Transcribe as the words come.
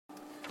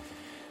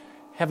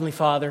Heavenly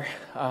Father,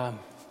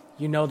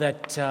 you know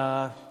that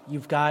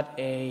you've got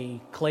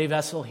a clay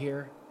vessel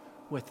here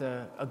with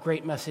a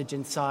great message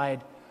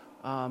inside.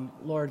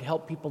 Lord,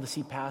 help people to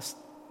see past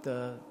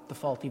the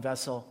faulty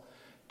vessel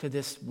to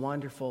this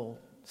wonderful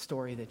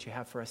story that you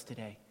have for us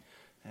today.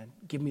 And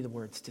give me the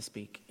words to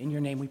speak. In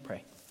your name we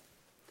pray.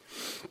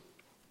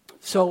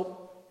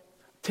 So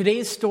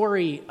today's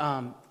story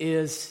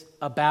is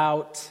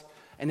about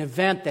an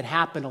event that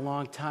happened a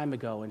long time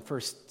ago in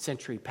first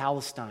century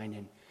Palestine.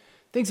 And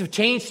things have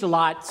changed a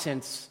lot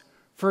since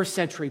first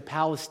century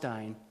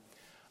Palestine.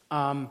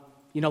 The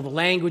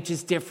language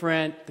is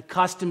different, the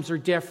customs are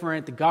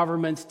different, the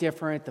government's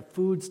different, the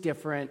food's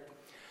different.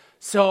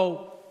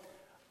 So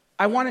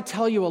I want to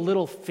tell you a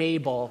little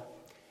fable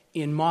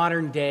in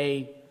modern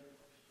day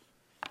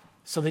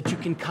so that you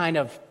can kind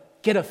of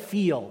get a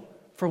feel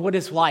for what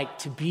it's like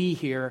to be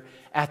here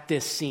at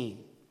this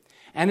scene.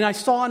 And I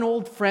saw an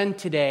old friend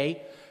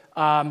today,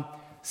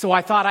 so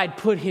I thought I'd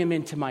put him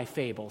into my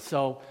fable.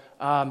 So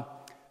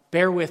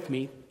bear with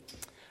me.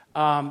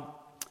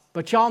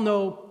 But y'all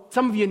know,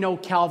 some of you know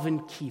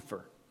Calvin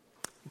Kiefer.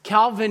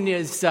 Calvin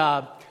is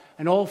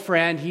an old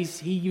friend.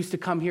 He used to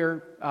come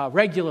here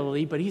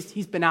regularly, but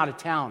he's been out of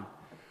town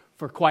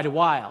for quite a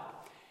while.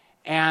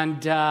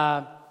 And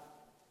now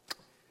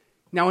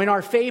in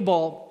our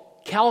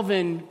fable,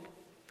 Calvin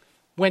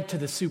went to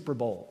the Super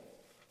Bowl.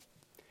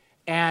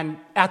 And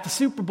at the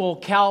Super Bowl,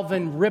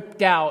 Calvin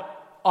ripped out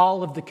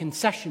all of the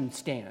concession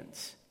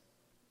stands.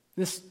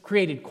 This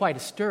created quite a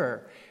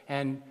stir.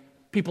 And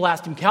people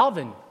asked him,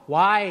 Calvin,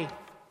 why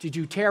did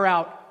you tear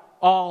out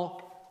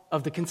all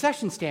of the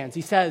concession stands?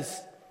 He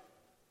says,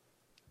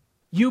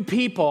 you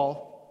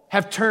people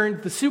have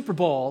turned the Super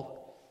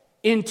Bowl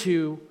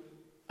into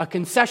a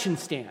concession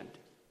stand.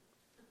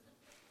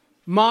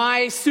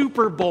 My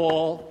Super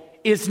Bowl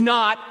is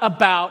not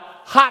about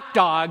hot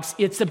dogs,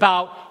 it's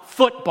about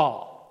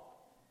football.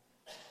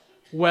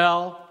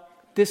 Well,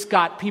 this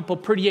got people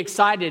pretty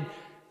excited.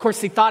 Of course,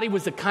 they thought he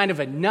was a kind of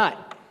a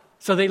nut,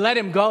 so they let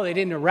him go. They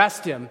didn't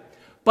arrest him.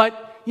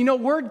 But,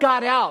 word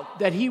got out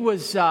that he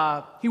was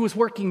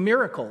working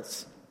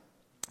miracles.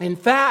 In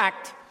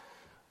fact,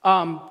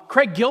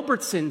 Craig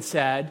Gilbertson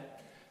said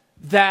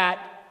that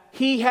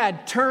he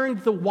had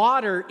turned the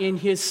water in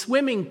his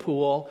swimming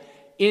pool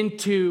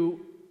into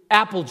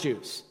apple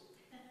juice.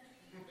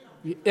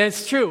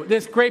 It's true.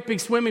 This great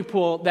big swimming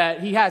pool that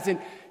he has. And,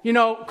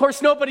 of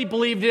course, nobody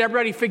believed it.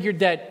 Everybody figured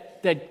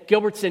that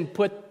Gilbertson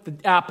put the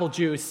apple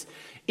juice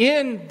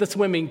in the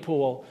swimming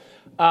pool.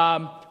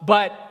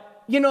 But,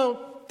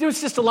 there was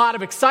just a lot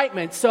of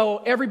excitement. So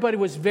everybody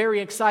was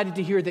very excited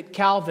to hear that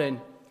Calvin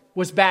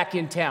was back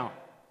in town.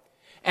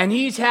 And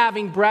he's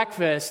having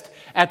breakfast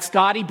at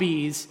Scotty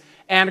B's.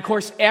 And, of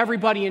course,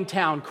 everybody in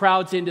town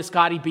crowds into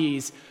Scotty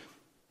B's.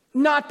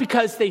 Not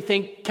because they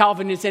think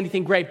Calvin is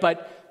anything great,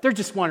 but they're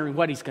just wondering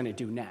what he's going to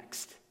do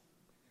next.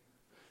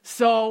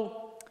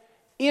 So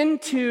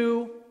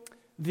into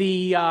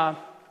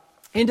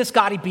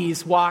Scotty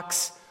B's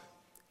walks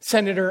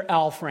Senator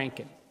Al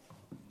Franken.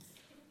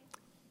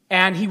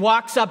 And he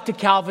walks up to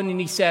Calvin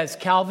and he says,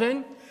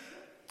 Calvin,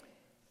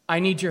 I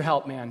need your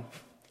help, man.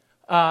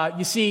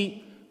 You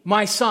see,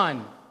 my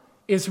son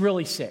is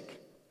really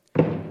sick.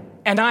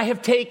 And I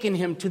have taken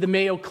him to the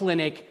Mayo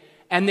Clinic,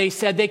 and they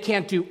said they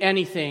can't do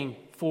anything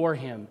for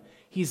him.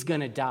 He's going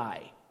to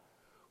die.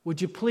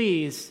 Would you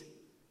please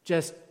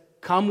just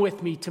come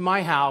with me to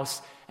my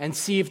house and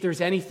see if there's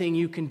anything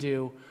you can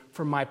do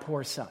for my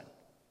poor son?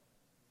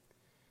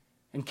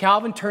 And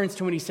Calvin turns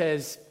to him and he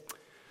says,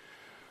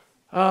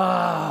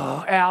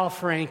 oh, Al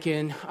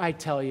Franken, I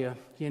tell you,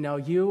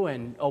 you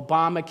and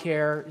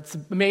Obamacare, it's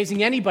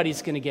amazing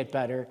anybody's going to get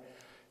better.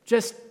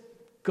 Just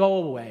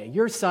go away.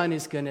 Your son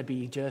is going to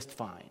be just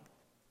fine.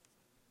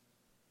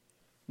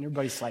 And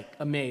everybody's like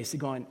amazed. They're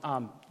going,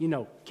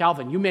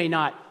 Calvin, you may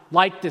not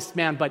like this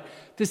man, but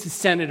this is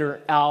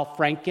Senator Al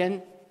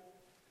Franken.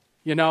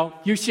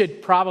 You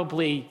should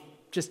probably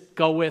just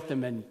go with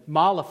him and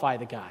mollify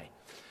the guy.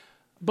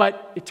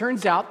 But it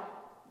turns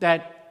out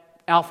that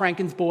Al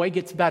Franken's boy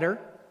gets better.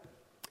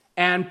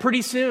 And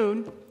pretty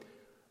soon,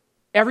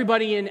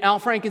 everybody in Al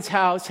Franken's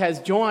house has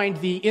joined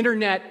the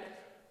internet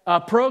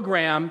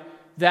program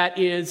that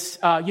is,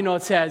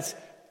 it says,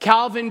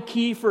 Calvin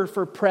Kiefer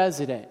for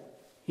president.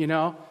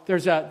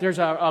 There's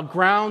a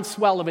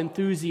groundswell of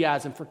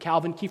enthusiasm for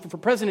Calvin Kiefer for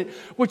president,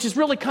 which is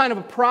really kind of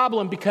a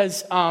problem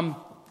because,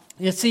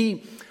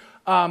 President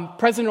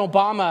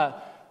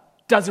Obama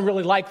doesn't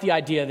really like the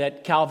idea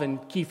that Calvin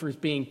Kiefer is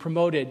being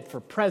promoted for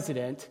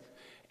president.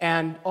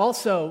 And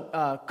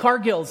also,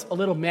 Cargill's a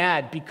little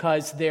mad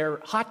because their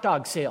hot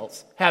dog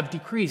sales have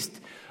decreased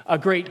a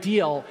great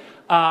deal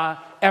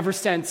ever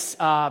since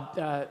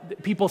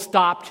people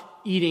stopped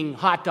eating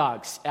hot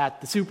dogs at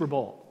the Super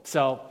Bowl.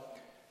 So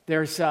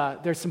there's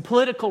some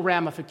political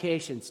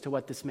ramifications to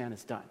what this man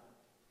has done.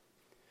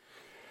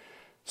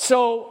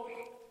 So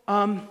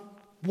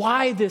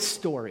why this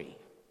story?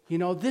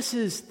 This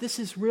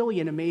is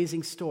really an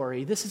amazing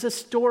story. This is a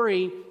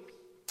story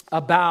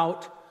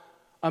about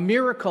a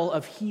miracle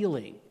of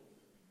healing.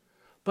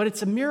 But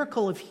it's a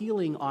miracle of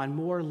healing on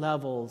more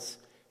levels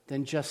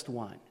than just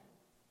one.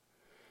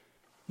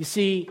 You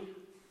see,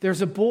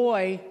 there's a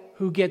boy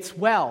who gets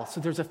well, so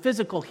there's a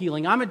physical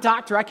healing. I'm a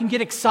doctor, I can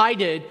get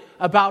excited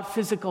about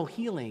physical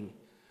healing.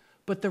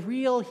 But the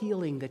real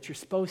healing that you're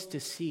supposed to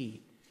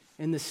see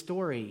in the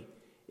story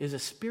is a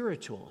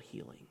spiritual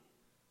healing.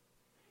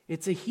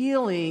 It's a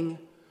healing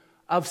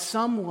of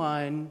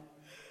someone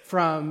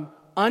from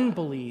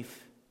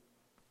unbelief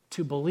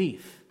to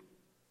belief,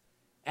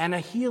 and a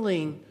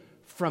healing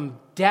from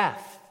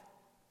death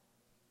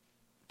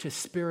to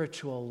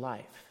spiritual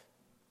life.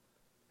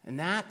 And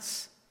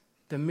that's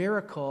the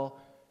miracle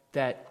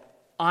that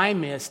I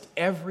missed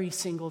every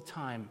single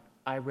time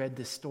I read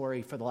this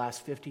story for the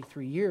last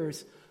 53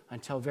 years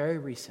until very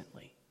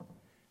recently.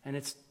 And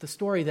it's the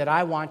story that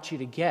I want you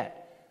to get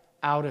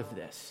out of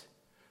this.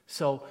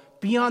 So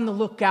be on the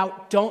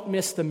lookout. Don't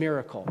miss the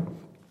miracle.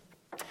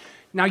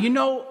 Now, you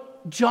know,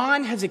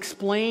 John has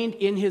explained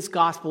in his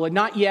gospel, and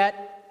not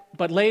yet,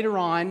 but later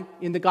on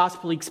in the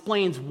gospel, he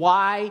explains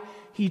why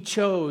he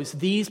chose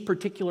these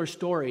particular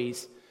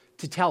stories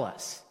to tell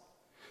us.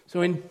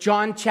 So in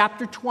John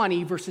chapter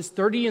 20, verses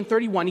 30 and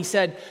 31, he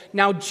said,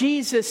 "Now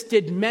Jesus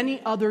did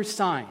many other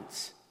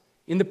signs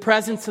in the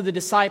presence of the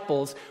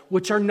disciples,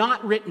 which are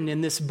not written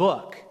in this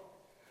book.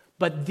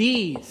 But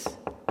these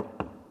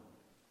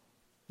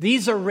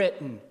are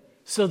written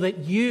so that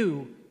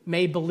you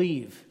may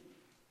believe.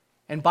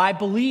 And by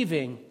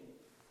believing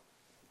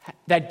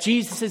that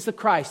Jesus is the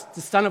Christ,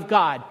 the Son of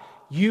God,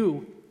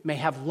 you may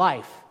have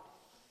life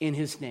in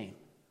his name."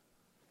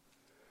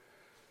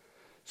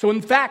 So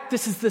in fact,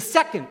 this is the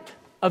second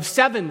of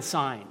 7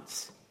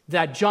 signs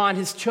that John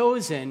has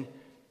chosen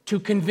to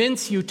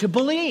convince you to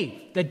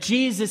believe that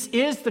Jesus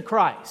is the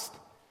Christ,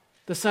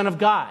 the Son of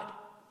God.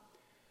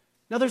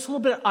 Now there's a little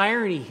bit of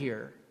irony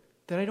here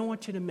that I don't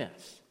want you to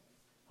miss,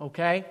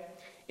 okay?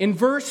 In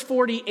verse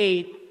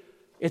 48,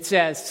 it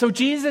says, "So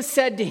Jesus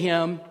said to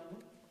him,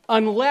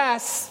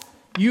 'Unless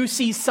you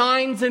see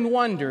signs and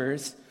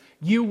wonders,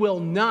 you will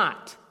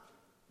not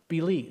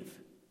believe.'"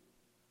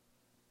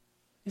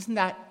 Isn't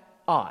that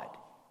odd?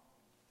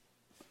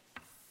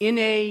 In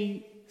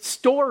a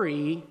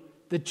story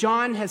that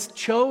John has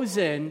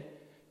chosen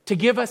to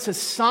give us a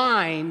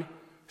sign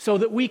so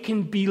that we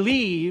can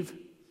believe,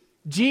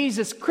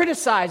 Jesus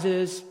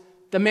criticizes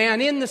the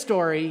man in the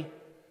story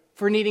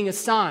for needing a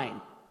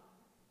sign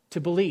to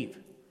believe.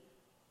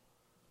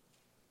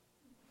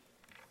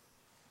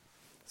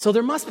 So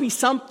there must be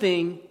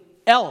something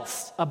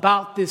else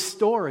about this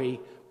story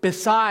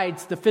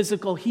besides the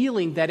physical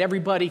healing that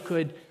everybody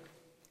could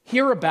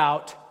hear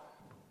about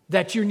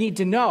that you need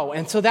to know.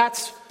 And so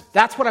that's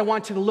what I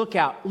want you to look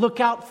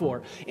out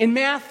for. In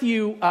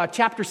Matthew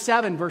chapter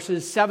 7,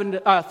 verses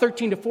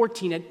 13 to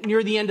 14,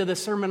 near the end of the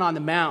Sermon on the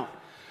Mount,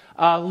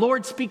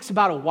 Lord speaks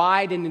about a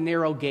wide and a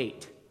narrow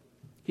gate.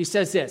 He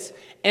says this,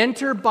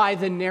 "Enter by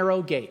the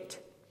narrow gate,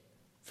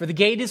 for the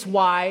gate is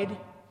wide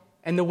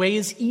and the way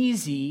is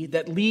easy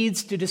that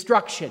leads to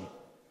destruction.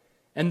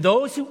 And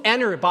those who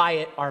enter by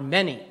it are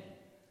many.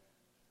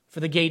 For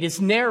the gate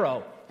is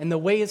narrow and the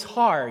way is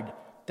hard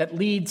that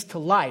leads to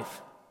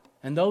life,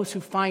 and those who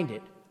find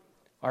it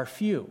are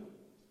few."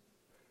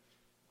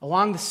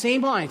 Along the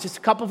same lines, just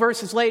a couple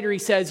verses later, he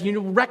says,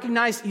 you will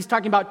recognize, he's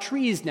talking about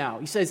trees now.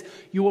 He says,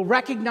 "You will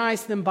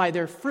recognize them by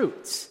their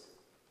fruits.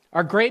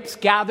 Are grapes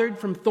gathered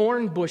from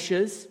thorn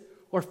bushes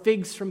or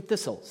figs from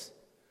thistles?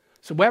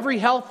 So every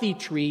healthy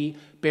tree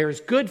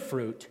bears good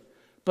fruit,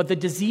 but the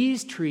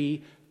diseased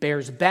tree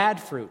bears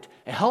bad fruit.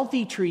 A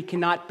healthy tree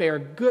cannot bear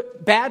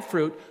bad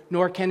fruit,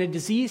 nor can a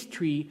diseased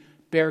tree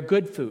bear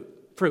good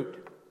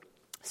fruit.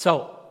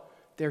 So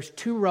there's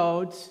 2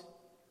 roads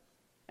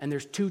and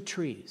there's 2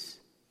 trees.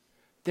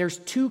 There's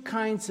 2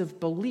 kinds of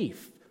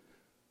belief.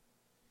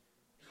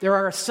 There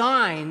are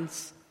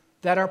signs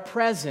that are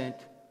present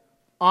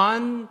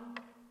on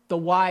the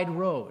wide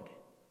road,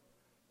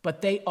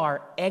 but they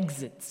are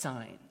exit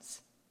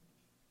signs.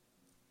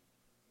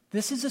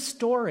 This is a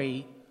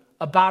story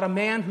about a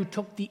man who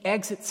took the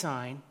exit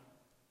sign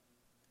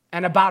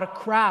and about a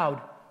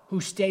crowd who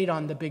stayed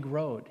on the big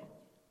road.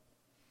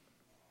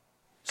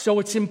 So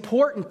it's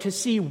important to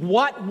see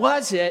what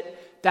was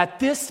it that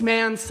this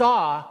man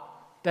saw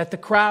that the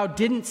crowd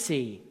didn't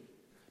see.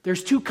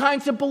 There's 2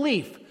 kinds of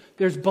belief.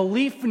 There's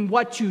belief in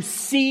what you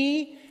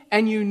see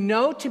and you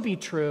know to be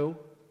true,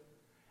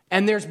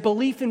 and there's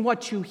belief in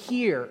what you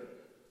hear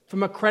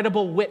from a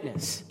credible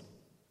witness.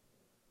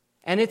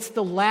 And it's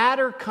the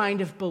latter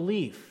kind of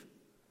belief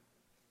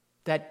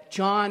that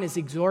John is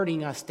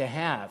exhorting us to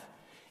have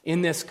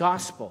in this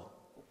gospel.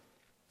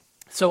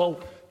 So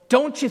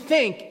don't you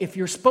think if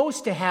you're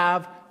supposed to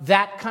have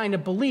that kind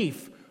of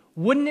belief,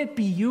 wouldn't it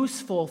be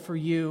useful for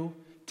you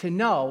to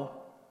know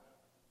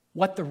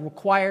what the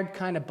required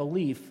kind of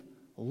belief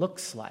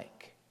looks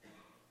like?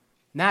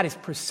 And that is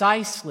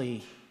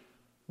precisely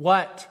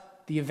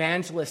what the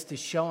evangelist is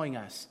showing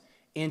us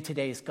in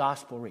today's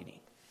gospel reading.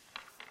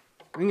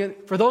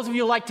 For those of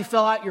you who like to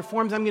fill out your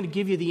forms, I'm going to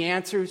give you the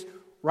answers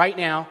right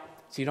now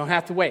so you don't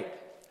have to wait.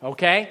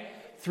 Okay?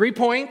 3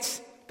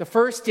 points. The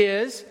first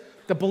is,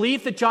 The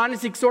belief that John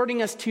is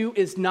exhorting us to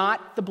is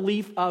not the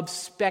belief of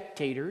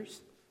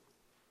spectators.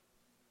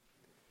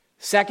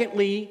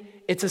 Secondly,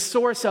 it's a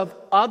source of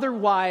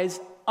otherwise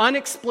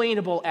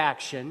unexplainable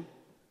action.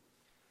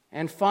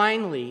 And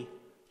finally,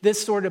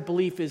 this sort of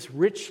belief is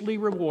richly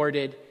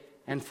rewarded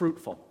and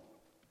fruitful.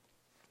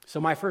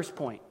 So my first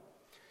point,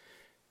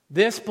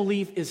 this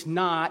belief is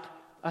not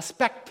a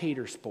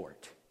spectator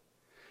sport.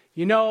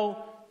 You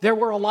know, there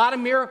were a lot of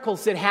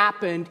miracles that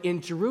happened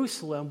in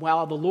Jerusalem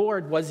while the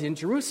Lord was in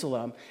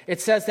Jerusalem.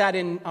 It says that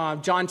in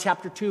John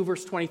chapter 2,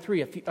 verse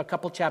 23, a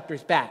couple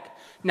chapters back.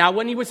 Now,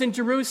 when he was in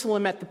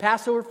Jerusalem at the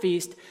Passover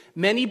feast,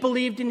 many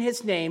believed in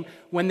his name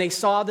when they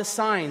saw the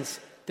signs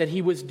that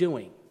he was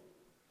doing.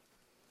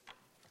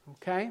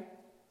 Okay?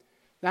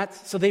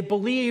 So they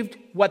believed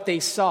what they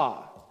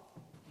saw.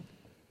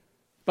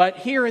 But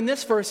here in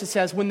this verse it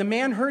says, when the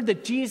man heard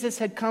that Jesus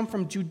had come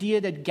from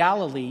Judea to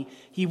Galilee,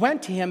 he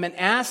went to him and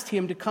asked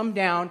him to come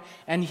down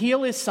and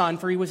heal his son,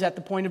 for he was at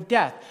the point of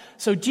death.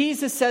 So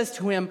Jesus says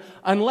to him,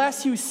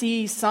 unless you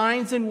see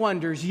signs and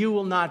wonders, you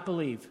will not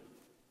believe.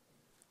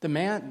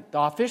 The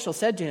official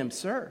said to him,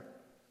 sir,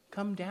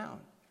 come down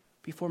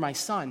before my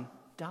son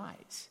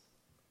dies.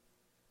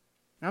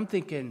 And I'm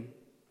thinking,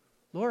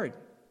 Lord,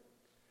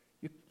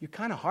 you're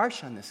kind of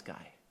harsh on this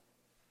guy.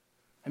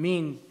 I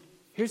mean,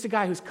 here's a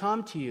guy who's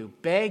come to you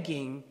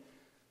begging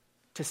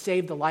to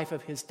save the life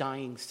of his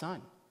dying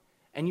son.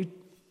 And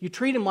you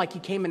treat him like he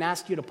came and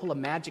asked you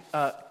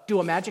to do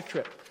a magic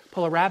trick,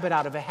 pull a rabbit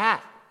out of a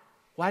hat.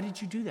 Why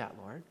did you do that,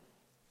 Lord?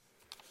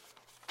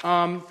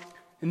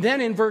 And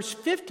then in verse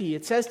 50,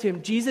 it says to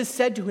him, Jesus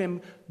said to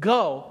him,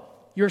 go,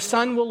 your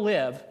son will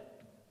live.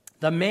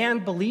 The man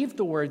believed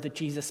the word that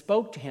Jesus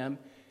spoke to him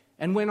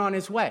and went on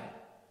his way.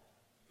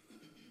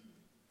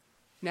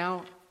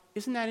 Now,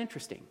 isn't that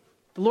interesting?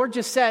 The Lord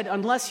just said,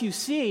 unless you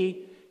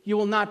see, you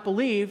will not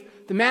believe.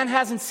 The man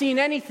hasn't seen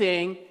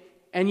anything,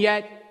 and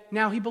yet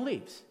now he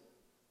believes.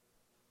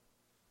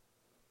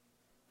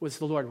 Was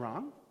the Lord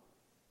wrong?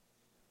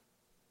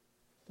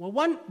 Well,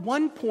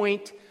 one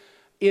point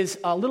is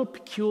a little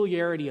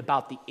peculiarity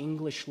about the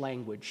English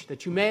language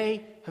that you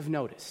may have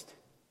noticed.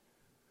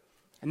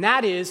 And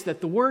that is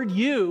that the word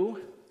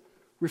you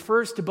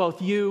refers to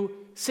both you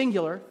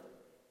singular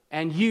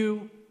and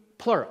you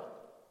plural.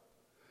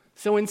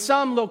 So in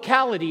some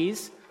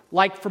localities,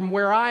 like from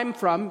where I'm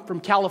from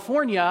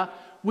California,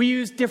 we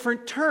use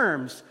different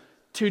terms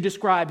to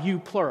describe you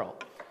plural.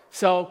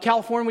 So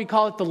California, we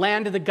call it the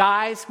land of the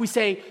guys. We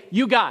say,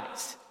 you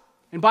guys.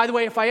 And by the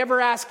way, if I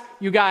ever ask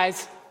you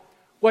guys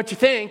what you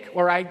think,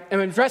 or I am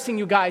addressing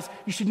you guys,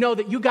 you should know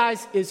that you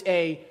guys is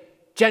a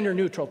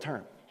gender-neutral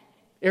term.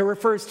 It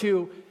refers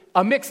to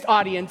a mixed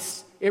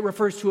audience. It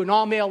refers to an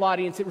all-male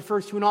audience. It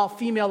refers to an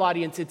all-female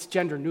audience. It's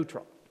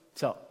gender-neutral.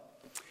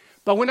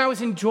 But when I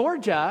was in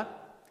Georgia,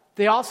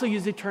 they also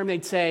used a term,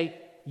 they'd say,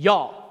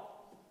 y'all.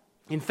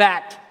 In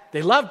fact,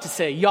 they loved to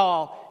say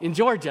y'all in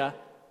Georgia.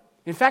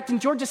 In fact, in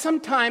Georgia,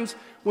 sometimes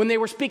when they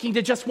were speaking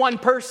to just one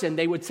person,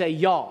 they would say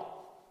y'all.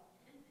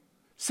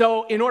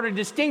 So in order to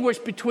distinguish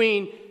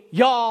between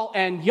y'all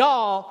and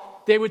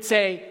y'all, they would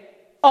say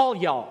all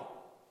y'all.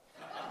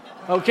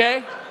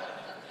 Okay?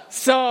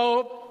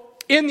 So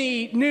in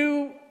the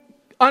new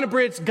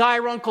unabridged Guy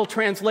Runkle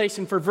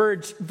translation for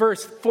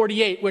verse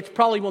 48, which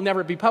probably will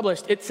never be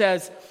published, it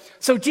says,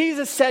 so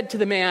Jesus said to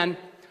the man,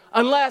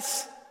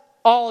 unless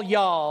all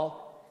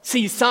y'all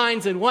see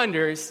signs and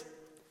wonders,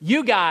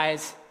 you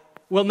guys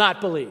will not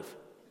believe.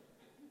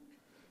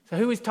 So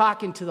who is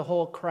talking to the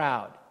whole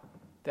crowd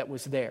that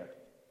was there?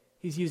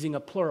 He's using a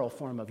plural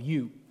form of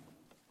you.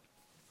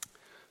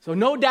 So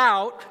no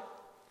doubt,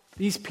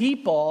 these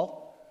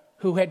people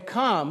who had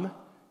come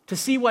to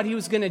see what he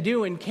was going to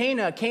do in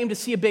Cana came to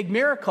see a big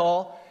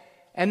miracle,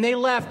 and they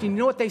left. And you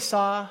know what they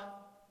saw?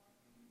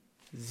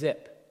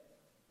 Zip.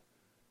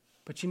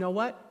 But you know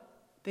what?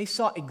 They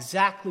saw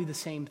exactly the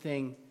same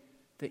thing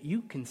that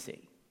you can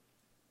see.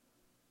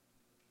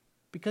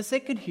 Because they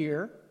could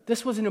hear,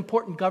 this was an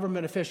important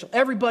government official.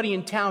 Everybody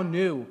in town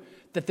knew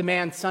that the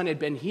man's son had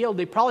been healed.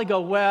 They'd probably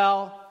go,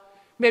 well,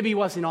 maybe he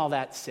wasn't all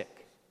that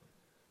sick.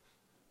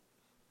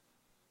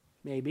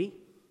 Maybe.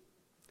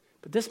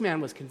 But this man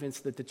was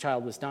convinced that the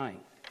child was dying.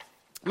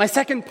 My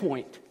second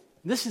point,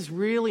 this is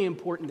really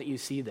important that you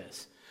see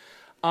this.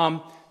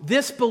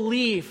 This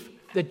belief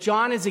that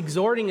John is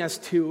exhorting us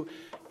to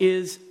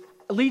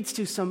leads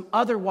to some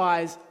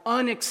otherwise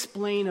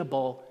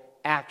unexplainable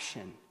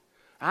action.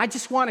 I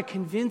just want to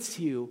convince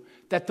you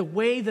that the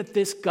way that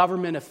this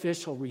government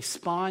official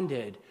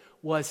responded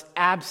was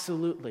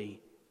absolutely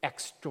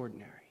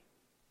extraordinary.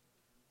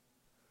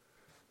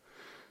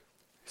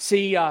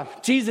 See,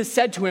 Jesus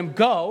said to him,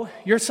 go,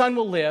 your son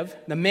will live.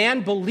 The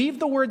man believed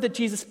the word that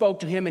Jesus spoke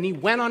to him, and he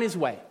went on his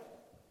way.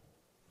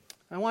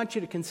 I want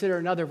you to consider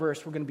another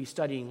verse we're going to be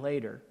studying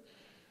later.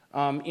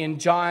 In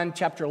John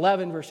chapter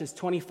 11, verses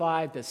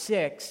 25 to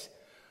 6,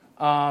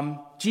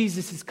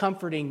 Jesus is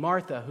comforting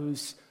Martha,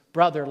 whose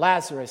brother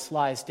Lazarus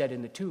lies dead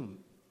in the tomb.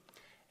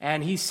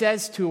 And he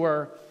says to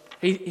her,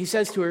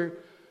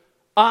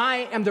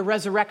 I am the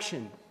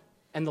resurrection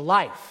and the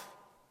life.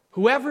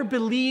 Whoever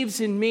believes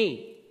in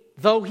me,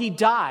 though he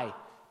die,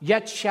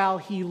 yet shall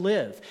he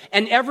live.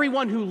 And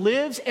everyone who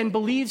lives and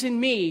believes in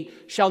me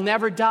shall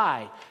never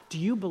die. Do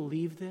you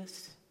believe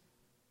this?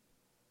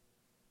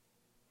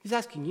 He's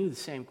asking you the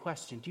same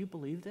question. Do you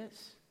believe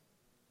this?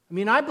 I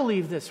mean, I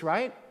believe this,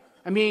 right?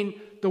 I mean,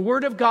 the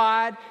Word of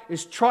God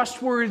is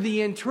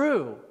trustworthy and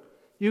true.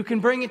 You can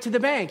bring it to the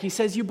bank. He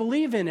says you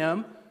believe in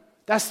Him.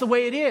 That's the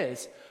way it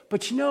is.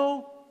 But you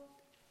know,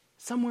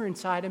 somewhere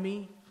inside of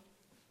me,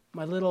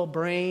 my little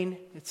brain,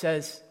 it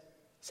says,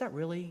 is that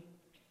really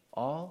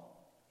all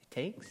it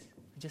takes?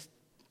 Just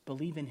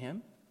believe in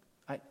Him?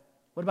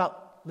 What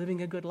about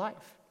living a good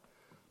life?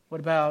 What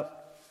about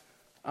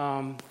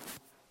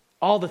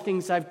all the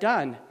things I've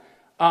done?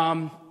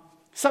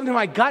 Something in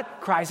my gut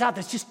cries out,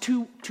 that's just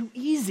too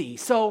easy.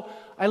 So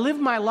I live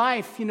my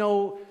life,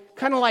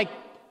 kind of like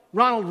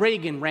Ronald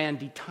Reagan ran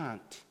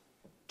detente.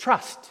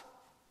 Trust,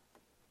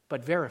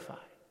 but verify.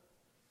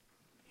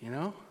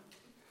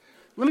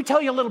 Let me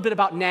tell you a little bit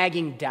about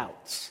nagging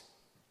doubts.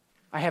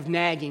 I have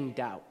nagging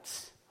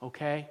doubts,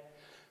 okay?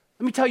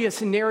 Let me tell you a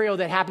scenario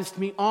that happens to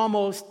me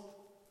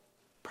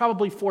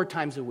probably 4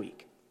 times a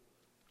week.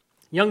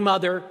 Young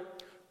mother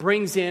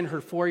brings in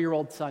her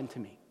 4-year-old son to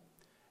me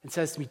and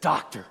says to me,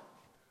 "Doctor,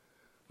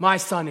 my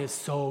son is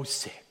so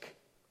sick.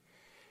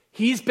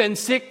 He's been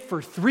sick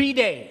for 3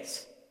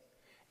 days,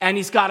 and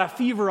he's got a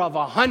fever of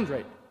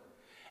 100.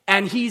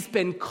 And he's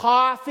been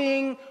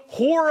coughing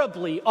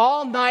horribly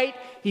all night.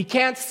 He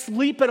can't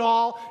sleep at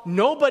all.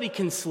 Nobody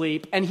can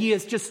sleep. And he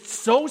is just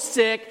so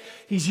sick.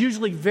 He's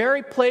usually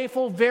very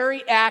playful,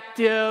 very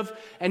active.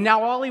 And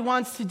now all he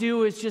wants to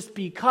do is just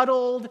be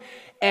cuddled.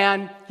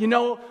 And,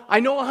 I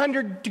know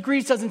 100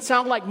 degrees doesn't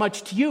sound like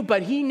much to you,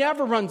 but he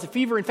never runs a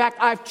fever. In fact,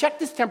 I've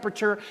checked his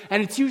temperature,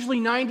 and it's usually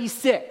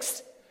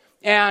 96.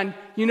 And,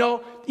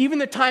 even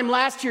the time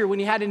last year when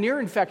he had an ear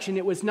infection,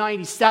 it was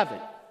 97.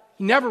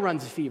 He never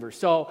runs a fever.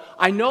 So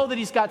I know that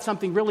he's got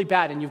something really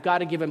bad, and you've got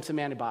to give him some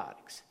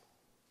antibiotics."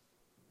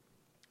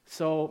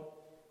 So,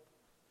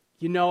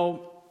 I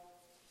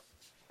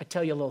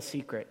tell you a little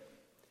secret.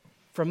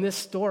 From this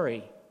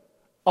story,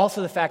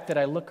 also the fact that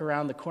I look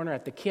around the corner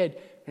at the kid,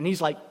 and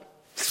he's like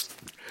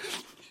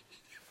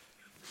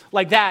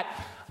that,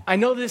 I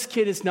know this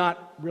kid is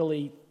not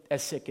really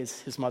as sick as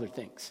his mother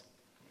thinks.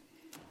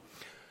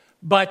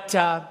 But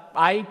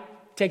I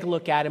take a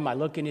look at him. I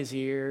look in his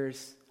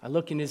ears. I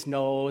look in his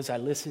nose, I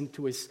listen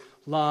to his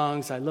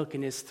lungs, I look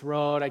in his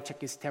throat, I check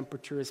his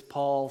temperature, his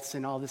pulse,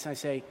 and all this. And I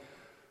say,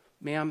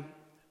 "Ma'am,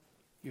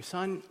 your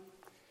son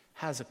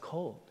has a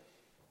cold.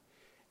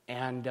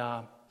 And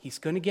he's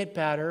going to get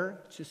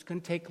better. It's just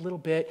going to take a little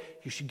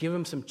bit. You should give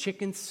him some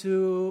chicken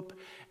soup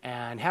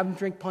and have him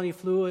drink plenty of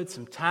fluid,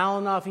 some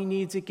Tylenol if he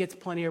needs it, gets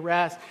plenty of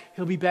rest.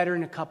 He'll be better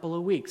in a couple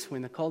of weeks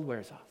when the cold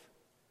wears off."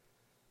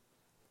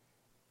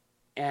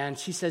 And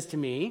she says to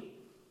me,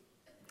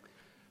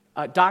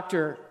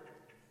 "Doctor,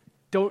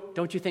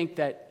 don't you think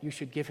that you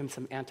should give him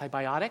some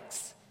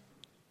antibiotics?"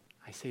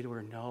 I say to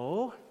her,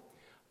 "No,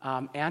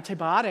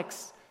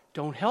 antibiotics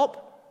don't help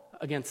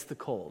against the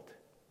cold.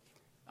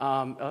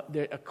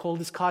 A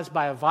cold is caused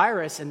by a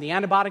virus, and the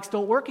antibiotics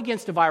don't work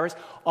against a virus.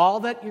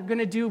 All that you're going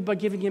to do by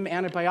giving him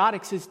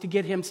antibiotics is to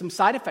get him some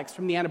side effects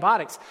from the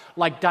antibiotics,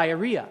 like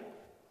diarrhea."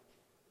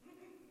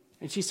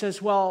 And she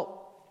says,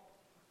 "Well,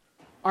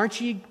 aren't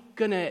you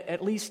going to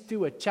at least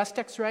do a chest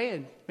x-ray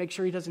and make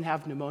sure he doesn't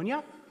have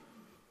pneumonia?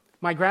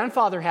 My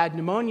grandfather had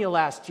pneumonia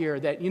last year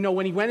that,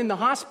 when he went in the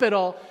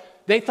hospital,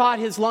 they thought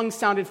his lungs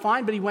sounded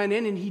fine, but he went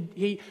in and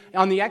he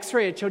on the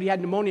x-ray it showed he had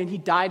pneumonia, and he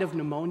died of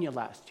pneumonia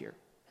last year."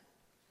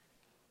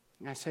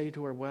 And I say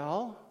to her,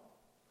 "Well,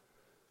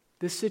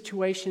 this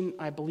situation,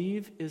 I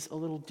believe, is a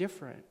little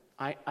different.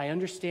 I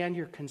understand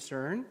your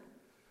concern,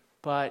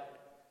 but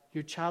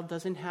your child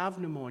doesn't have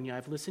pneumonia.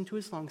 I've listened to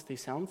his lungs. They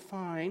sound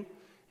fine,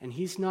 and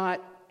he's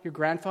not your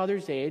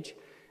grandfather's age,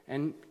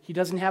 and he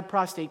doesn't have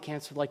prostate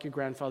cancer like your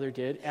grandfather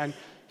did, and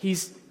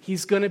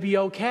he's going to be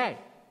okay."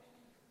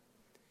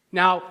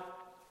 Now,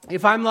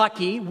 if I'm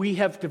lucky, we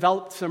have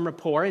developed some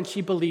rapport, and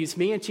she believes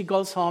me, and she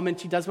goes home, and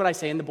she does what I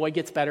say, and the boy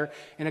gets better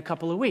in a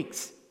couple of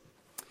weeks.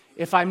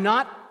 If I'm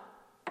not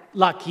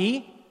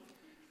lucky,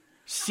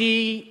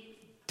 she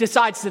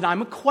decides that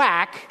I'm a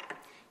quack,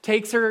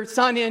 takes her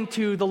son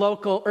into the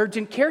local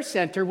urgent care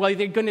center where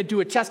they're going to do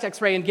a chest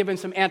x-ray and give him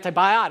some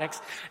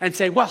antibiotics and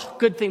say, "Well,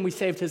 good thing we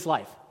saved his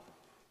life."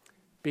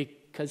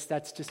 Because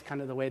that's just kind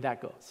of the way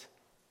that goes.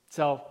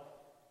 So,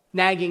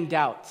 nagging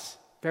doubts,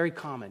 very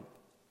common.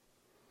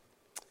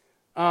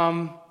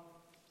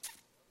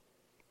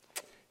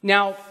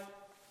 Now,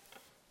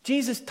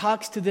 Jesus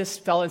talks to this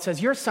fellow and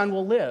says, "Your son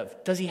will live."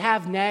 Does he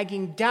have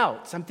nagging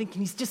doubts? I'm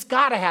thinking he's just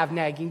got to have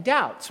nagging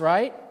doubts,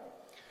 right?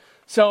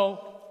 So,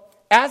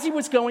 as he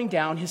was going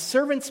down, his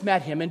servants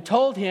met him and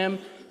told him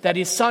that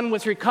his son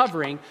was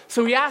recovering.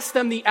 So he asked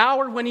them the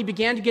hour when he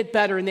began to get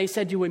better, and they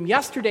said to him,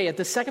 "Yesterday at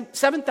the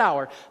 7th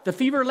hour, the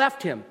fever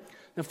left him."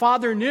 The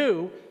father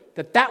knew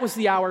that was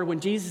the hour when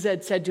Jesus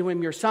had said to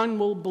him, "Your son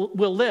will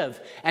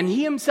live." And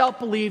he himself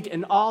believed,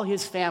 in all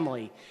his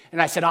family.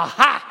 And I said,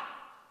 Aha!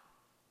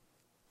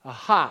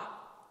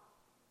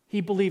 he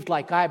believed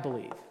like I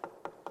believe.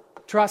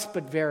 Trust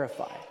but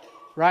verify,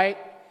 right?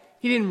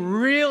 He didn't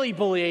really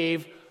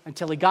believe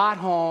until he got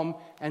home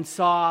and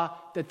saw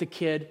that the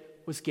kid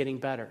was getting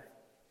better.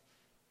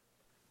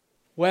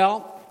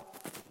 Well,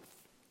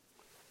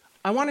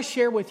 I want to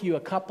share with you a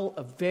couple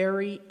of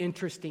very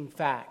interesting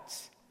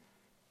facts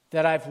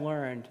that I've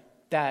learned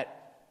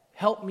that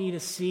help me to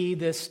see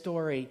this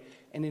story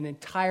in an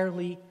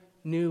entirely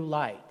new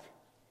light.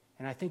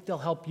 And I think they'll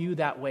help you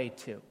that way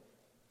too.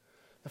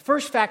 The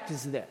first fact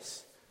is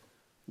this: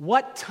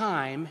 what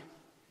time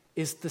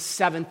is the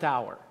seventh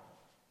hour?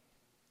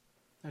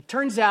 Now, it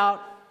turns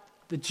out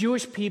the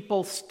Jewish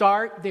people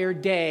start their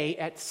day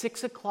at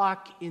 6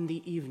 o'clock in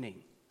the evening.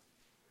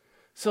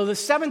 So the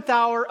seventh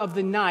hour of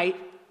the night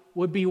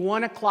would be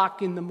 1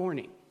 o'clock in the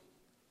morning.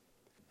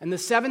 And the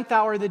seventh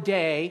hour of the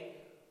day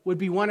would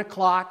be 1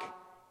 o'clock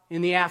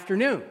in the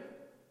afternoon.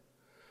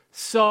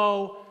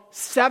 So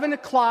the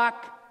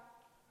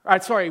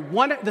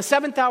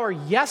seventh hour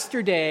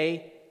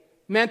yesterday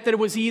meant that it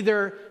was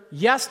either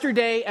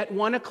yesterday at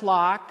 1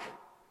 o'clock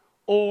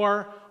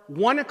or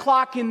 1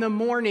 o'clock in the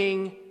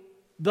morning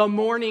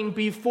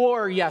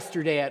before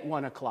yesterday at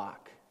 1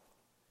 o'clock.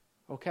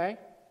 Okay?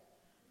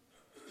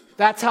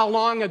 That's how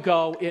long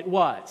ago it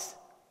was.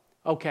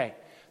 Okay.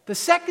 The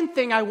second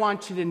thing I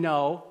want you to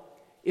know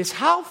is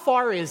how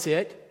far is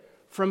it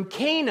from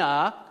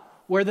Cana,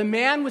 where the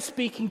man was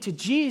speaking to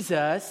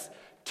Jesus,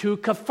 to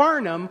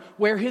Capharnaum,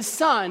 where his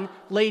son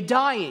lay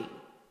dying?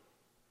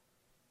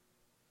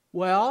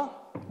 Well,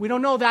 we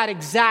don't know that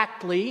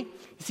exactly. You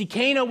see,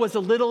 Cana was a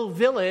little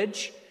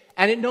village,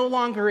 and it no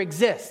longer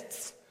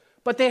exists.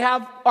 But they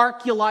have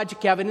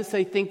archaeologic evidence.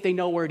 They think they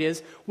know where it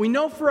is. We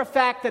know for a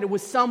fact that it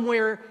was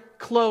somewhere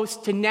close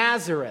to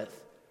Nazareth,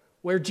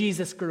 where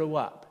Jesus grew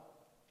up.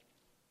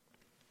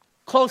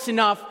 Close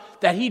enough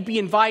that he'd be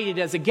invited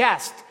as a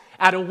guest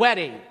at a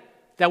wedding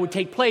that would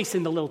take place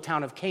in the little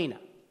town of Cana.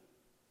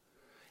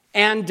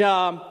 And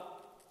the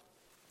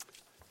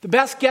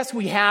best guess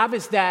we have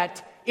is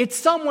that it's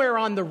somewhere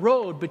on the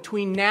road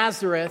between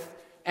Nazareth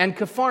and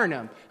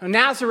Capharnaum. Now,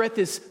 Nazareth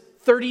is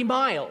 30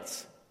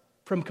 miles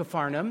from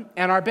Capharnaum,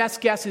 and our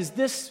best guess is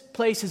this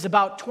place is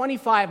about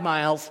 25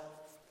 miles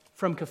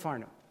from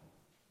Capharnaum.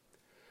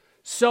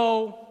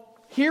 So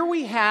here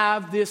we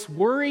have this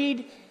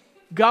worried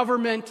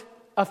government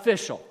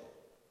official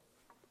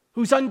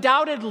who's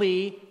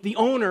undoubtedly the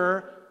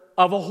owner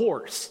of a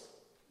horse.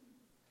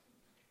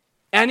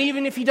 And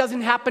even if he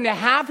doesn't happen to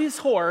have his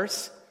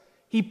horse,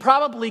 he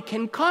probably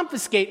can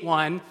confiscate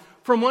one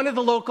from one of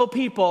the local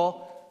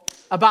people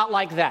about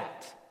like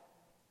that.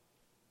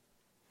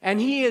 And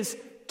he is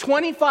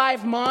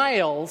 25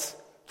 miles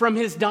from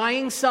his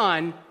dying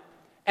son,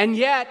 and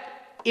yet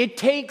it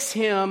takes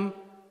him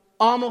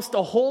almost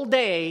a whole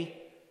day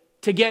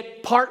to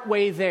get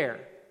partway there.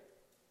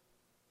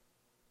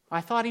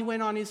 I thought he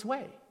went on his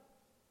way.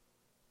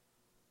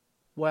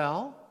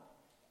 Well,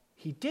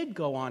 he did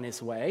go on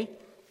his way.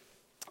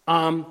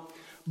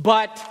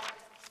 But,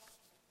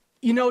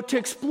 to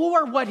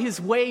explore what his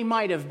way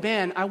might have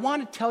been, I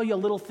want to tell you a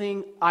little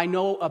thing I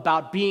know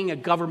about being a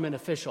government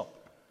official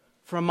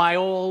from my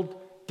old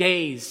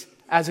days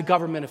as a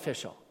government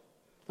official.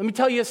 Let me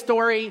tell you a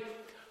story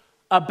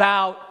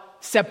about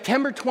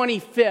September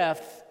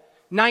 25th,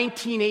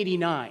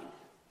 1989.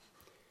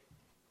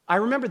 I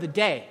remember the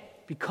day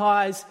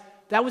because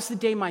that was the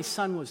day my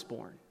son was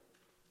born.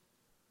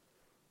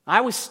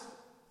 I was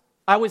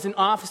an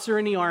officer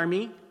in the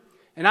Army,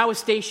 and I was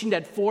stationed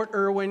at Fort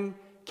Irwin,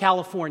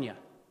 California,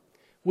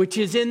 which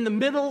is in the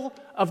middle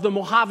of the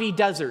Mojave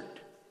Desert.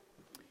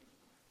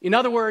 In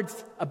other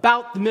words,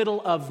 about the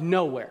middle of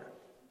nowhere.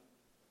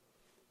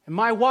 And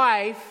my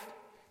wife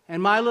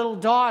and my little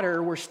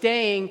daughter were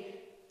staying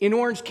in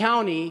Orange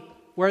County,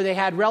 where they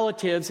had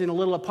relatives in a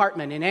little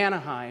apartment in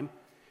Anaheim,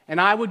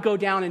 and I would go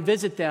down and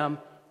visit them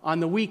on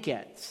the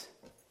weekends.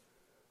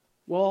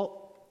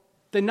 Well,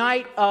 the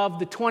night of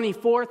the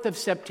 24th of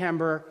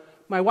September,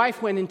 my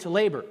wife went into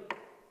labor.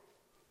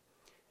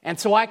 And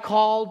so I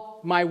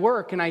called my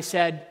work and I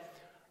said,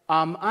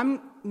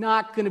 I'm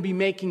not going to be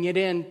making it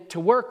in to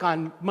work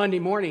on Monday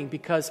morning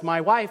because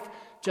my wife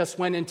just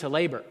went into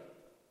labor.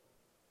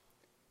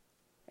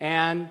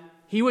 And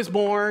he was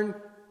born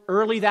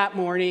early that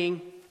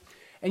morning.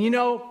 And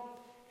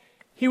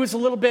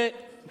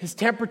his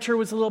temperature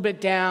was a little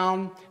bit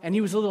down, and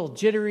he was a little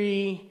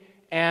jittery,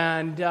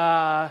 and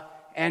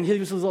he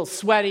was a little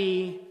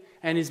sweaty,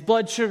 and his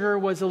blood sugar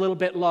was a little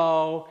bit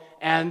low,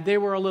 and they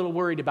were a little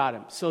worried about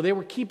him. So they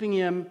were keeping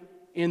him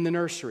in the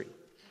nursery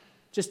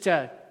just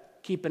to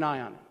keep an eye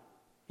on him,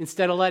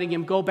 instead of letting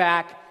him go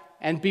back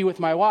and be with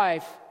my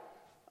wife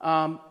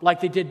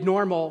like they did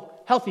normal,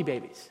 healthy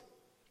babies.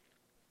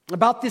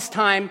 About this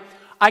time,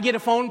 I get a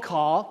phone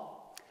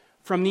call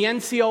from the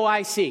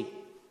NCOIC.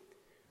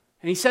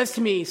 And he says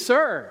to me,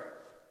 "Sir,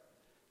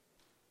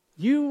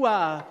 you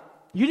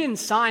didn't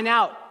sign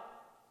out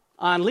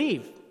on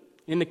leave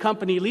in the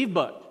company leave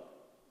book.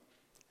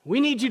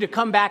 We need you to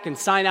come back and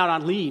sign out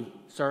on leave,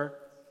 sir."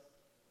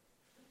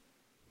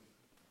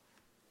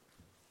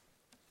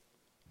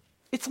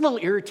 It's a little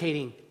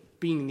irritating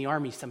being in the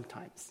army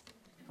sometimes,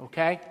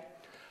 okay?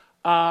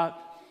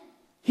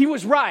 He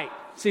was right.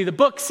 See, the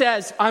book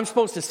says I'm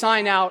supposed to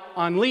sign out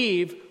on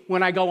leave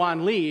when I go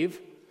on leave,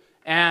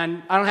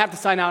 and I don't have to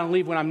sign out on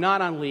leave when I'm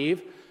not on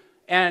leave.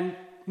 And,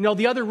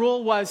 the other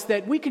rule was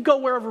that we could go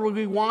wherever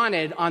we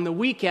wanted on the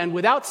weekend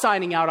without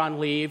signing out on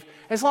leave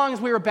as long as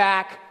we were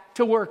back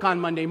to work on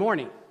Monday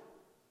morning.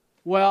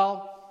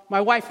 Well, my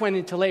wife went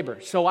into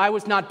labor, so I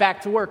was not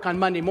back to work on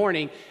Monday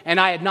morning, and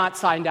I had not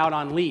signed out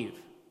on leave.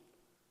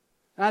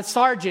 That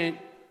sergeant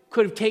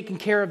could have taken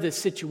care of this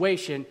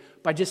situation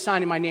by just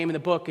signing my name in the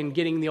book and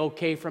getting the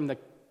okay from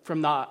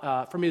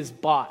his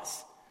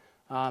boss,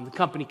 the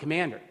company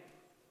commander.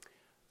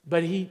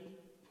 But he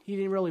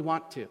didn't really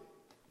want to.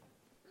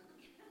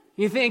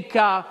 You think,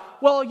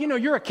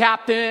 you're a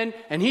captain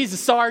and he's a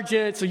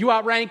sergeant, so you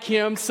outrank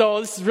him, so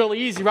this is really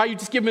easy, right? You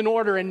just give him an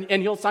order and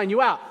he'll sign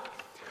you out.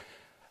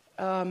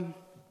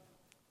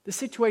 The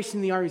situation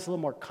in the Army is a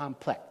little more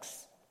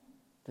complex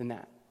than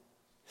that.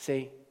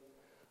 See?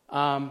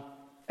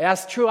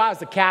 That's true, I was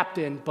the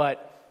captain,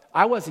 but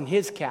I wasn't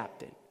his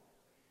captain.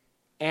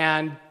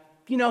 And,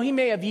 he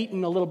may have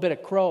eaten a little bit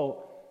of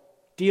crow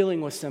dealing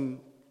with some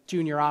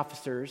junior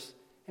officers,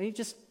 and he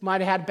just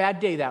might have had a bad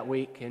day that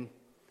week. And,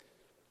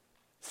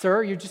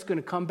 sir, you're just going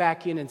to come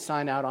back in and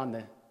sign out on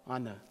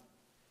the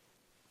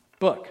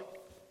book.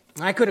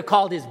 I could have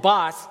called his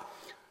boss,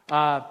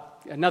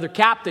 another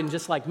captain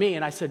just like me,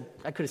 and I could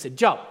have said,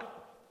 Joe,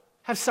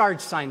 have Sarge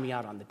sign me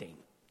out on the thing.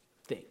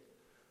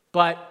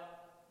 But,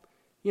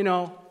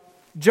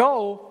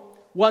 Joe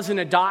wasn't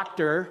a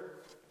doctor,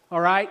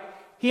 all right?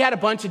 He had a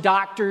bunch of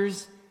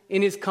doctors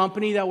in his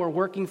company that were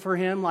working for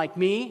him like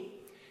me,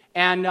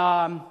 and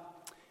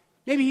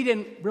maybe he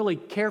didn't really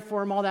care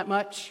for him all that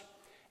much.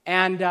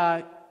 And,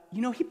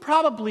 he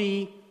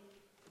probably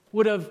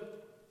would have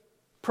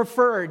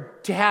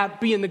preferred to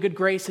be in the good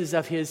graces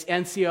of his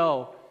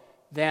NCO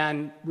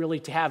than really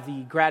to have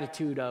the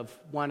gratitude of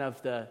one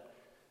of the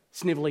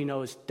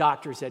snivelly-nosed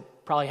doctors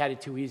that probably had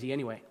it too easy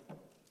anyway.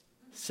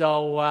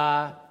 So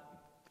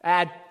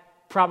I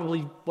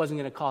probably wasn't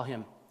going to call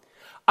him.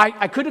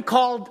 I could have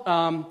called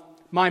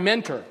my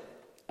mentor.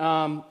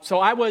 So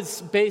I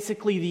was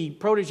basically the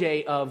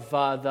protege of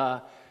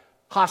the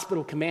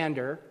hospital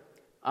commander.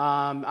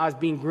 I was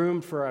being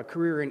groomed for a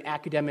career in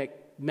academic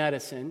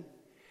medicine.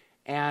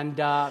 And,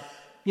 I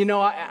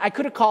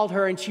could have called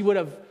her and she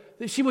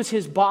was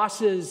his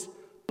boss's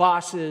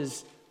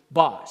boss's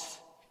boss.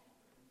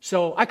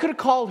 So I could have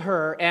called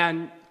her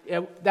and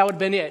that would have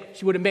been it.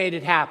 She would have made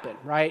it happen,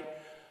 right?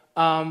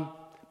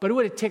 But it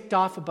would have ticked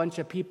off a bunch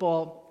of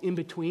people in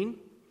between.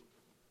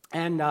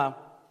 And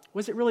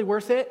was it really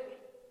worth it?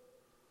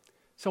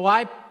 So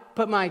I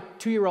put my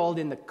 2-year-old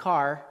in the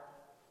car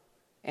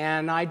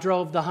and I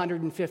drove the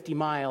 150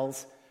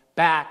 miles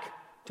back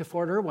to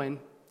Fort Irwin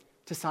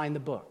to sign the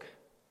book.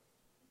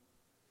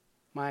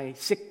 My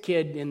sick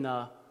kid in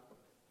the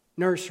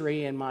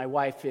nursery and my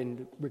wife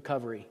in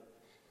recovery.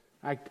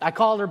 I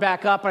called her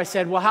back up and I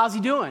said, well, how's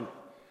he doing?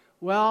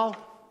 Well,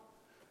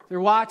 they're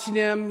watching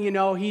him,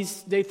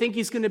 they think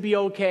he's going to be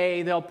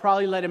okay. They'll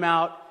probably let him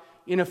out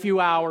in a few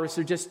hours.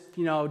 They're just,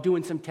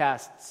 doing some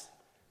tests.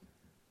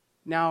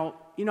 Now,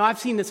 I've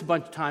seen this a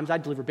bunch of times. I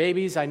deliver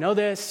babies. I know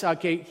this.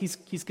 Okay, he's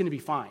going to be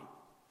fine.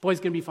 Boy's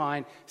going to be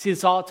fine. See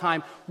this all the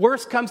time.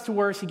 Worst comes to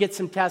worst, he gets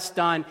some tests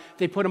done.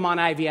 They put him on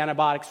IV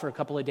antibiotics for a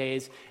couple of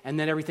days, and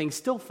then everything's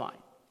still fine.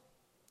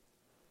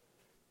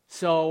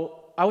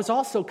 So I was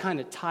also kind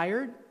of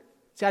tired.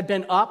 See, I'd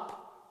been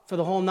up for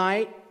the whole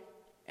night,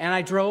 and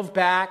I drove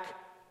back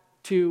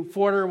to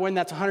Fort Irwin.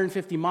 That's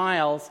 150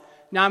 miles.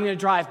 Now I'm going to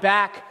drive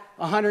back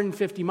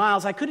 150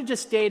 miles. I could have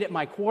just stayed at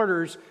my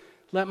quarters,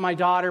 let my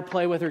daughter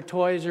play with her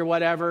toys or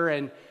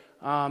whatever,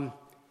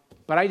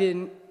 but I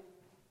didn't.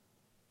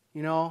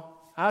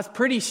 I was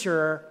pretty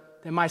sure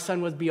that my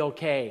son would be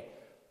okay,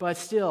 but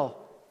still,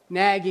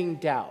 nagging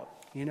doubt,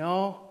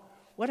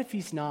 what if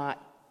he's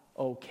not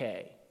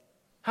okay?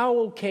 How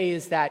okay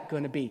is that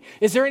going to be?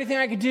 Is there anything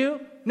I could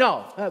do?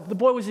 No. The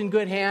boy was in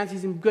good hands.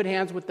 He's in good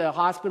hands with the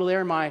hospital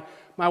there. My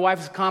wife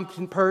is a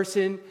competent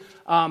person.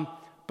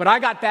 But I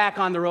got back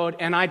on the road,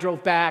 and I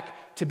drove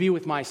back to be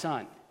with my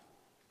son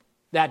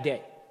that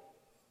day.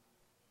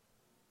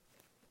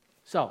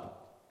 So,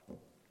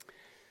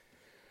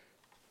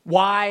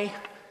 why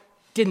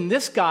didn't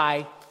this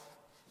guy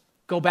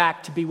go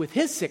back to be with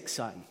his sick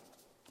son?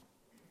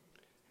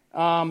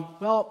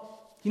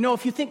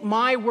 If you think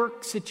my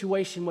work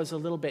situation was a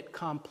little bit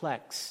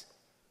complex,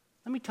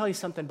 let me tell you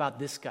something about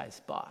this guy's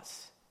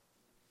boss.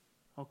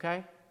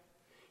 Okay?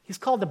 He's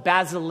called the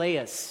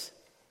basileus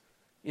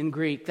in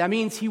Greek. That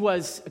means he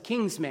was a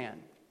king's man.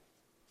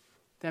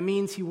 That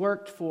means he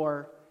worked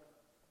for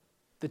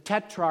the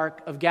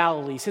tetrarch of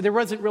Galilee. So there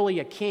wasn't really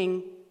a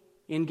king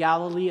in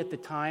Galilee at the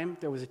time.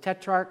 There was a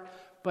tetrarch,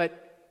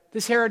 but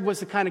this Herod was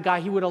the kind of guy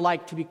he would have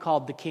liked to be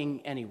called the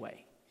king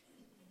anyway.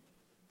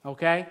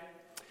 Okay?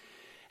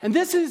 And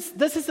this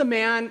is a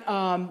man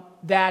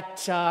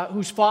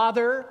whose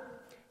father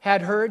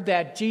had heard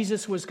that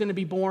Jesus was going to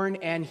be born,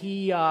 and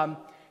he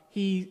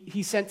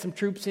he sent some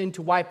troops in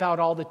to wipe out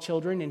all the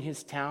children in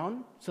his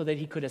town so that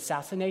he could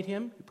assassinate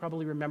him. You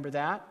probably remember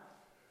that.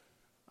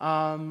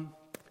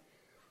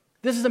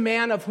 This is a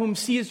man of whom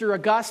Caesar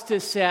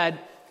Augustus said,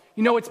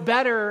 it's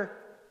better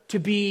to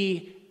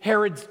be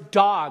Herod's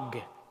dog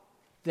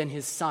than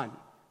his son.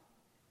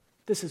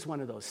 This is one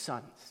of those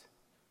sons.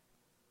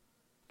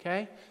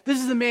 Okay?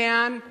 This is a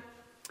man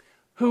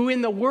who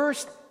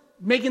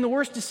making the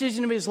worst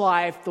decision of his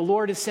life, the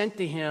Lord is sent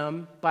to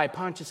him by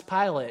Pontius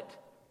Pilate.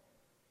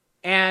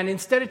 And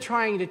instead of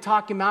trying to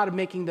talk him out of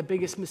making the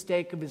biggest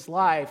mistake of his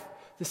life,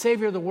 the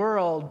Savior of the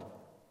world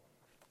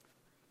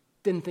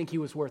didn't think he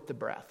was worth the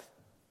breath.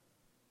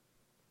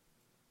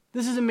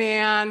 This is a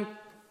man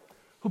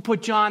who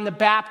put John the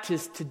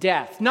Baptist to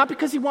death. Not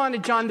because he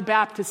wanted John the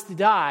Baptist to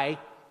die,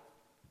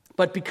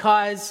 but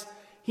because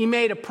he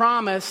made a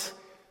promise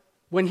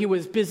when he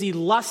was busy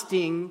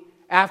lusting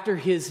after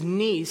his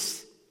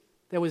niece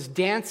that was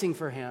dancing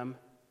for him.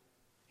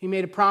 He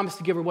made a promise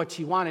to give her what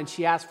she wanted.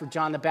 She asked for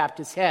John the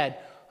Baptist's head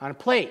on a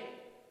plate.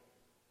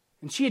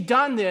 And she had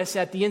done this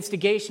at the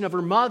instigation of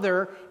her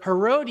mother,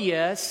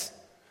 Herodias,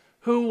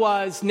 who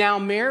was now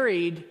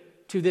married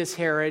to this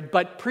Herod,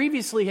 but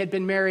previously had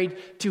been married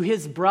to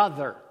his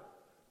brother,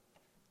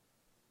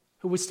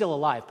 who was still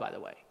alive, by the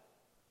way.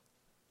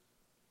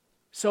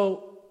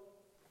 So,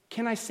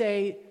 can I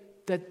say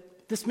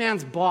that this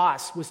man's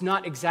boss was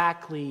not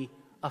exactly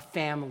a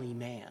family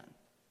man?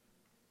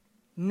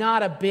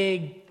 Not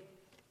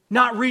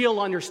real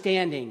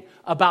understanding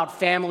about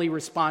family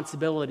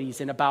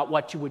responsibilities and about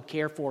what you would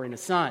care for in a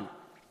son.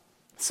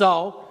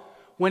 So,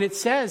 when it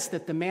says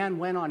that the man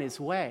went on his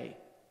way,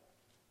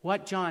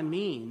 what John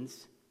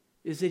means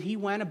is that he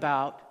went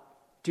about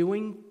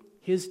doing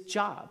his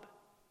job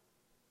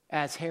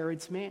as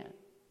Herod's man,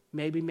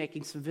 maybe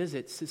making some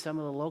visits to some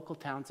of the local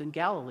towns in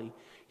Galilee.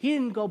 He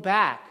didn't go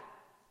back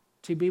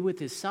to be with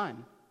his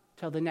son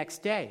till the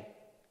next day.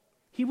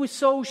 He was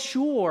so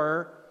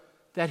sure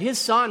that his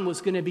son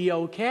was going to be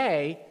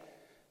okay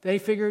that he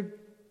figured,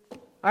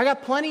 I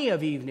got plenty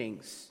of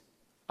evenings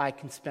I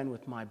can spend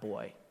with my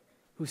boy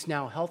who's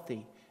now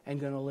healthy and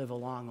going to live a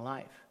long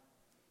life.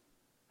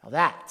 Now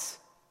that's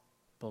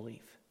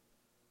belief.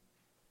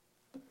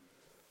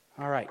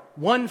 All right,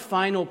 one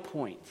final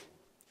point,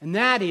 and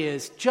that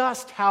is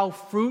just how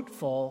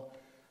fruitful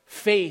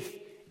faith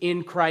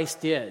in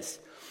Christ is.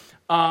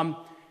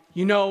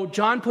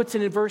 John puts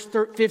it in verse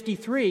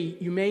 53.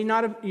 You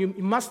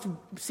must have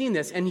seen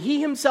this. And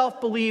he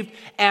himself believed,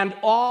 and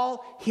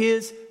all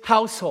his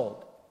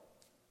household.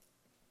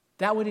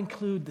 That would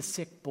include the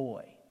sick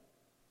boy.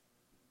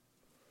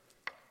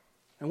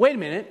 And wait a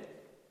minute.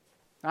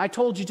 I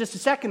told you just a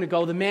second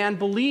ago the man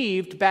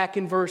believed back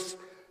in verse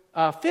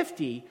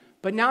 50.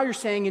 But now you're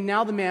saying, and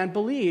now the man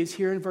believes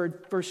here in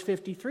verse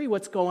 53.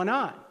 What's going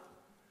on?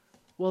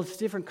 Well, it's a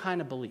different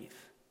kind of belief.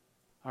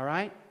 All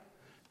right?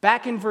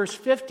 Back in verse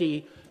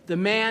 50, the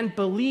man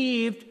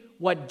believed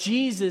what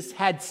Jesus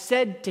had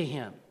said to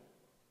him.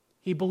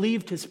 He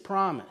believed his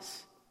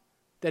promise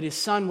that his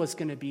son was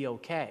going to be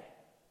okay.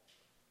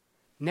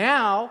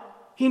 Now,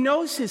 he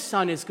knows his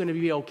son is going to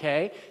be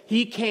okay.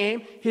 He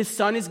came, his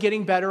son is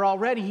getting better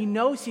already. He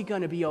knows he's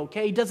going to be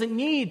okay. He doesn't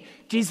need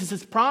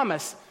Jesus'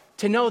 promise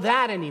to know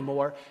that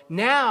anymore.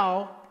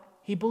 Now,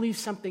 he believes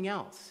something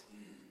else.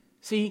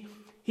 See,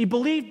 he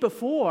believed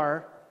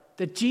before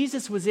that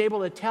Jesus was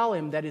able to tell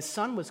him that his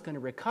son was going to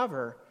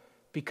recover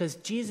because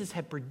Jesus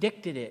had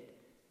predicted it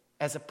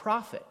as a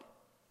prophet.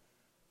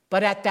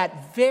 But at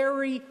that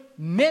very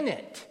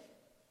minute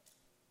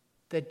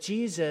that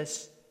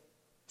Jesus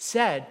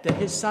said that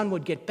his son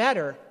would get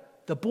better,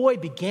 the boy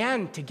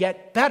began to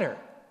get better.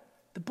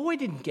 The boy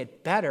didn't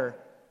get better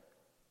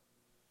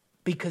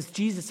because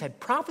Jesus had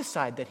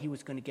prophesied that he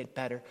was going to get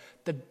better.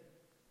 The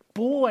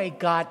boy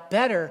got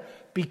better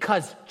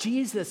because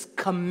Jesus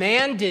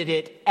commanded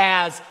it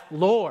as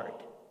Lord.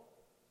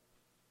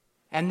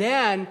 And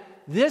then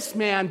this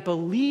man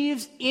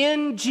believes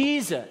in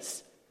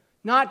Jesus,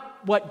 not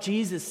what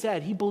Jesus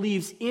said. He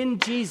believes in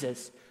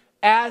Jesus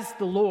as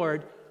the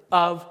Lord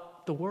of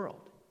the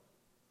world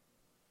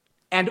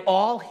and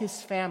all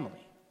his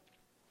family.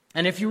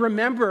 And if you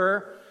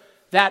remember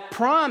that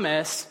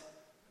promise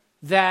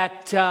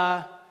that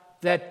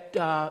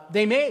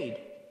they made,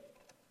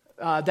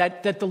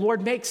 that the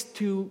Lord makes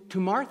to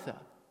Martha.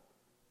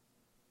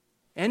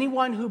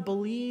 Anyone who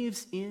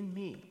believes in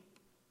me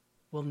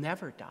will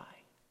never die.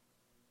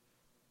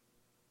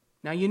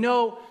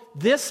 Now,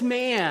 this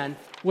man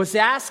was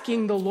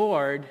asking the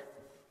Lord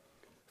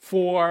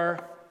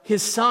for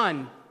his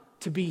son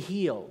to be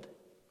healed.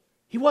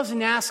 He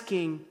wasn't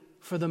asking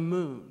for the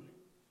moon,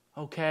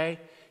 okay?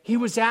 He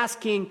was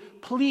asking,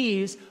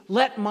 please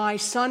let my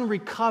son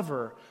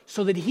recover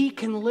so that he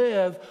can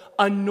live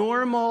a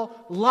normal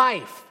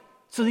life,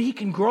 so that he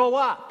can grow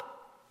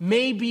up,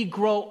 maybe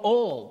grow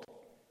old.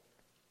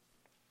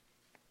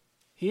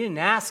 He didn't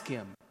ask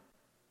him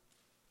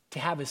to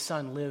have his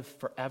son live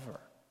forever,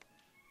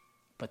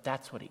 but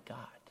that's what he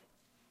got.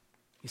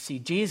 You see,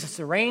 Jesus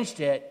arranged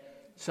it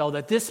so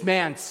that this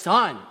man's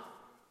son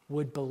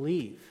would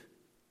believe.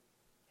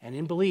 and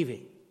in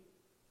believing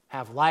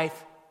have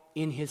life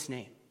in his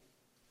name.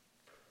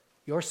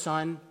 Your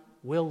son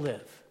will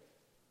live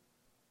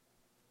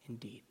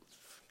indeed.